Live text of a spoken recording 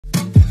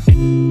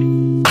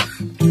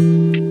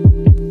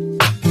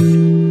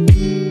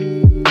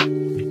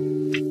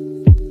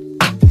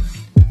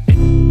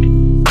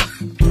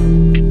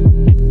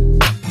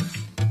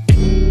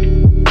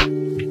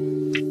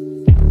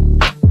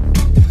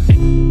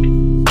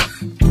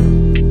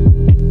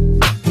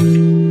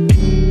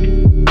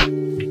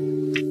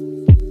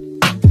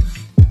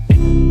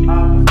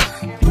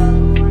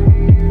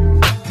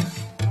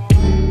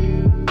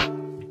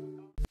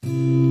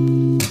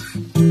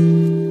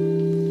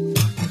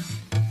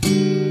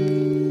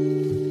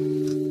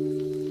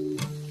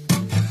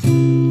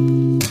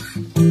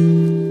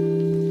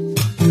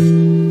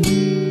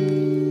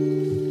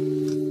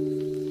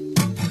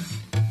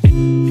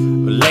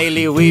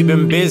lately we've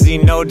been busy,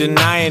 no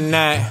denying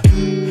that.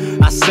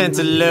 I sent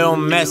a little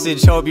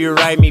message, hope you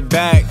write me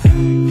back.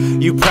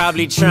 You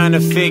probably trying to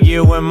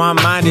figure where my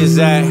mind is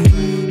at.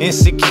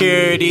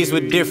 Insecurities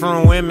with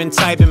different women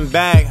typing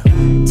back.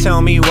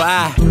 Tell me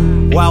why,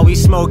 while we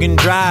smoke and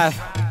drive.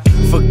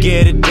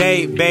 Forget a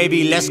date,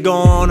 baby, let's go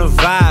on a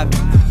vibe.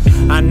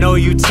 I know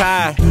you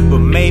tired, but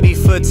maybe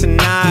for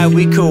tonight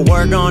we could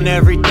work on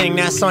everything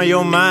that's on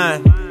your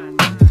mind.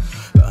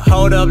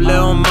 Hold up,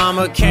 little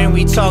mama, can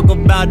we talk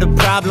about the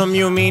problem?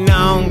 You mean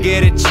I don't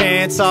get a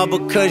chance, all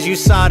because you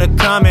saw the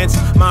comments?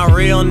 My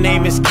real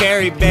name is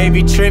Carrie,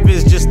 baby, Trip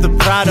is just the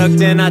product.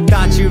 And I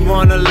thought you'd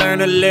wanna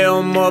learn a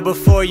little more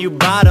before you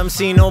bottom.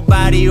 See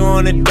nobody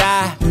wanna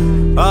die,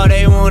 all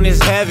they want is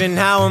heaven.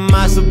 How am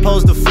I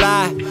supposed to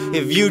fly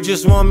if you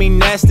just want me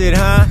nested,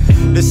 huh?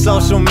 The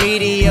social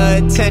media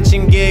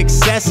attention get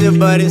excessive,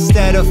 but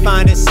instead of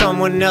finding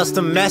someone else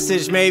to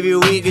message, maybe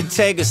we could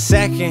take a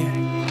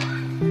second.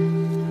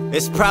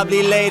 It's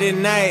probably late at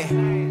night,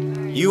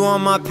 you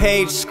on my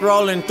page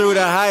scrolling through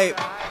the hype,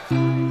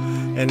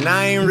 and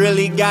I ain't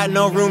really got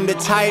no room to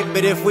type.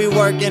 But if we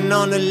working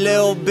on a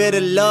little bit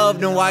of love,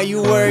 then why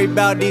you worry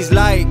about these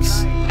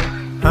likes,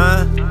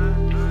 huh?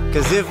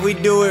 Cause if we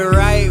do it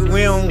right,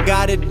 we don't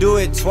gotta do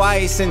it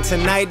twice. And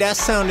tonight that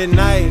sounded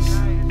nice.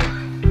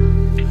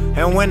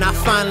 And when I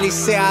finally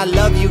say I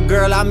love you,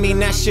 girl, I mean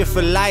that shit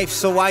for life.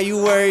 So why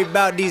you worry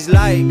about these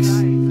likes?